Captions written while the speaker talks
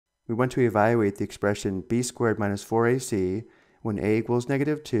we want to evaluate the expression b squared minus 4ac when a equals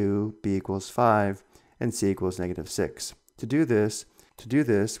 -2, b equals 5, and c equals -6. To do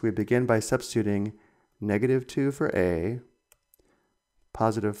this, we begin by substituting -2 for a,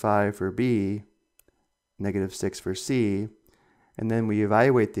 +5 for b, -6 for c, and then we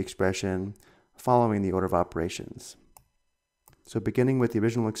evaluate the expression following the order of operations. So beginning with the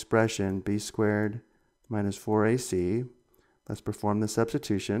original expression b squared minus 4ac, let's perform the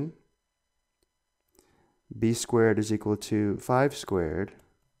substitution. B squared is equal to 5 squared,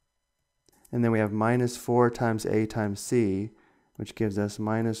 and then we have minus 4 times a times c, which gives us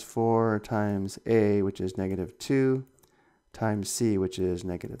minus 4 times a, which is -2, times c, which is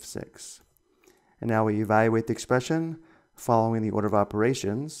 -6. And now we evaluate the expression following the order of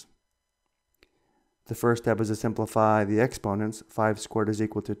operations. The first step is to simplify the exponents. 5 squared is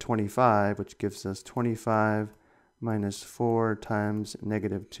equal to 25, which gives us 25 minus 4 times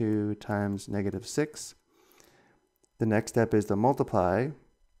 -2 times -6. The next step is to multiply.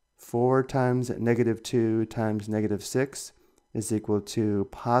 4 times -2 times -6 is equal to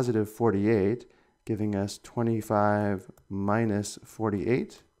positive 48, giving us 25 minus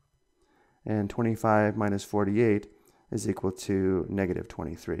 48. And 25 minus 48 is equal to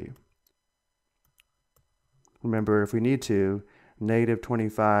 -23. Remember, if we need to,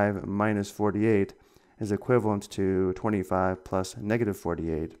 -25 minus 48 is equivalent to 25 plus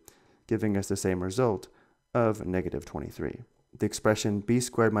 -48, giving us the same result of -23. The expression b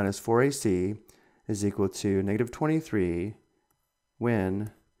squared minus 4ac is equal to -23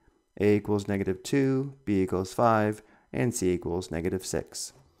 when a equals -2, b equals 5, and c equals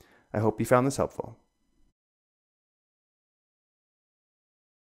 -6. I hope you found this helpful.